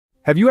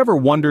Have you ever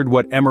wondered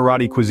what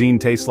Emirati cuisine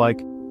tastes like?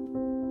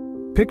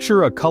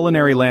 Picture a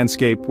culinary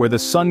landscape where the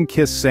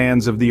sun-kissed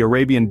sands of the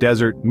Arabian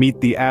desert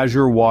meet the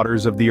azure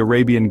waters of the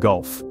Arabian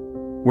Gulf,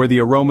 where the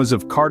aromas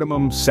of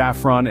cardamom,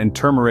 saffron, and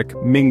turmeric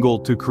mingle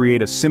to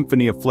create a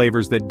symphony of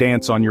flavors that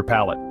dance on your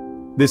palate.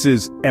 This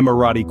is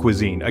Emirati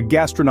cuisine, a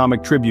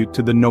gastronomic tribute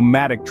to the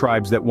nomadic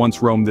tribes that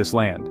once roamed this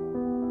land.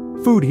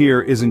 Food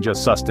here isn't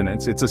just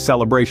sustenance, it's a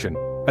celebration,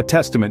 a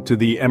testament to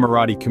the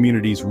Emirati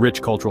community's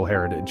rich cultural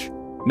heritage.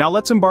 Now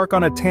let's embark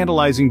on a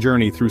tantalizing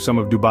journey through some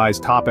of Dubai's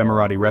top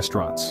Emirati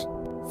restaurants.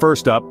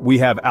 First up, we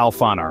have Al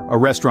Fanar, a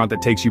restaurant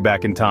that takes you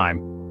back in time.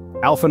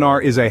 Al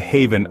Fanar is a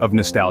haven of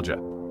nostalgia.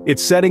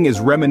 Its setting is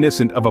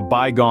reminiscent of a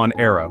bygone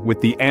era with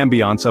the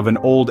ambiance of an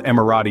old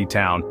Emirati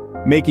town,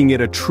 making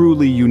it a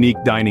truly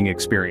unique dining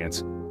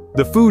experience.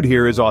 The food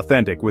here is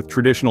authentic with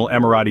traditional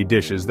Emirati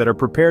dishes that are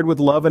prepared with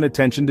love and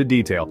attention to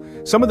detail.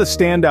 Some of the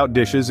standout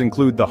dishes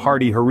include the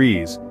hearty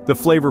haris, the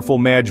flavorful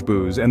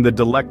majbouz, and the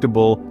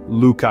delectable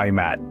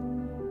luqaimat.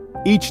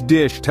 Each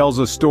dish tells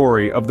a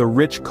story of the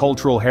rich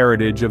cultural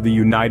heritage of the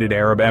United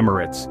Arab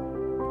Emirates.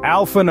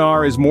 Al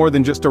Fanar is more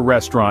than just a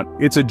restaurant,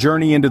 it's a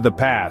journey into the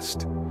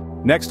past.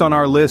 Next on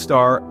our list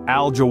are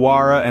Al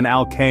Jawareh and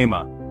Al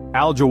Khayma.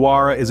 Al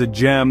Jawareh is a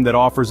gem that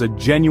offers a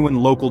genuine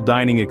local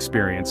dining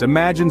experience.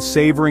 Imagine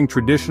savoring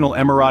traditional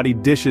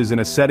Emirati dishes in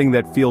a setting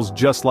that feels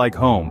just like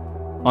home.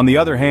 On the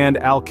other hand,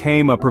 Al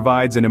Khayma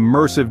provides an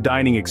immersive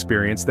dining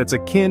experience that's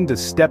akin to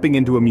stepping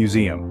into a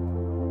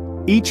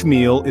museum. Each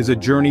meal is a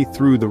journey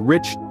through the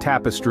rich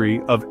tapestry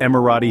of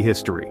Emirati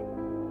history.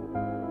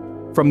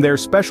 From their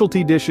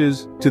specialty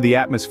dishes to the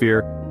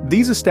atmosphere,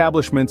 these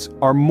establishments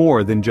are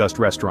more than just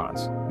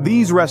restaurants.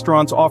 These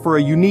restaurants offer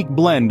a unique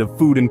blend of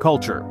food and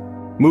culture.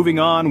 Moving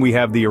on, we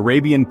have the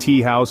Arabian Tea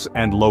House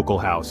and Local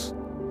House.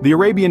 The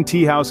Arabian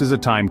Tea House is a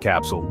time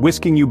capsule,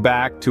 whisking you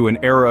back to an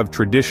era of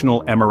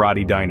traditional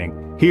Emirati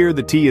dining. Here,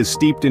 the tea is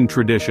steeped in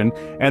tradition,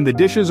 and the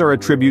dishes are a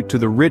tribute to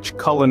the rich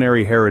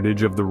culinary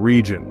heritage of the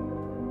region.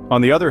 On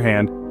the other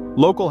hand,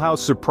 Local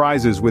House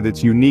surprises with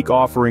its unique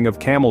offering of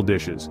camel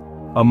dishes,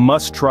 a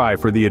must-try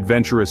for the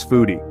adventurous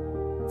foodie.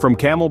 From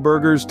camel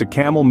burgers to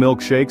camel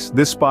milkshakes,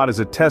 this spot is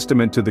a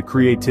testament to the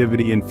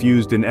creativity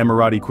infused in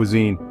Emirati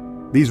cuisine.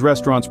 These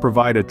restaurants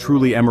provide a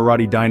truly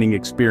Emirati dining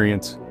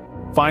experience.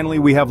 Finally,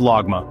 we have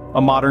Legaimat, a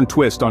modern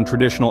twist on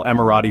traditional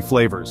Emirati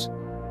flavors.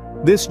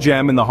 This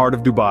gem in the heart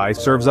of Dubai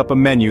serves up a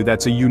menu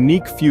that's a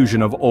unique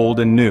fusion of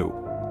old and new.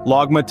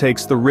 Legaimat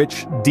takes the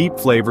rich, deep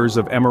flavors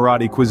of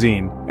Emirati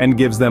cuisine and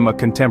gives them a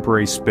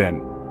contemporary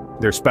spin.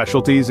 Their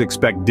specialties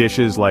expect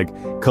dishes like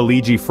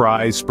khaliji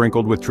fries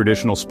sprinkled with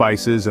traditional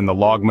spices and the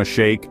Legaimat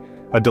shake,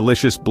 a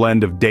delicious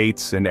blend of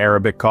dates and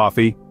Arabic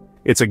coffee.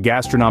 It's a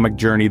gastronomic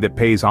journey that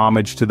pays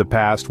homage to the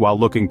past while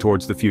looking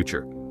towards the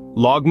future.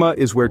 Legaimat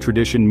is where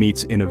tradition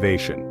meets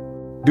innovation.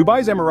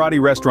 Dubai's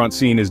Emirati restaurant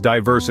scene is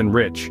diverse and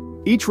rich.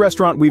 Each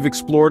restaurant we've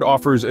explored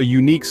offers a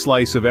unique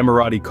slice of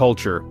Emirati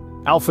culture.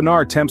 Al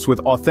Fanar tempts with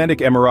authentic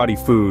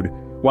Emirati food,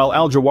 while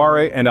Al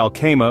Jawareh and Al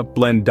Khayma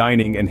blend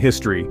dining and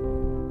history.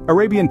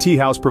 Arabian Tea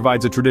House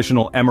provides a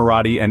traditional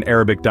Emirati and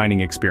Arabic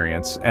dining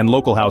experience, and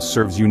Local House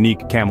serves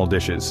unique camel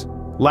dishes.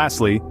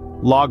 Lastly,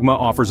 Legaimat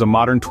offers a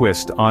modern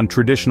twist on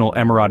traditional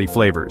Emirati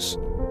flavors.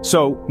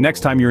 So, next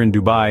time you're in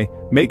Dubai,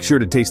 make sure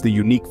to taste the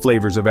unique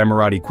flavors of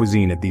Emirati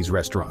cuisine at these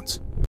restaurants.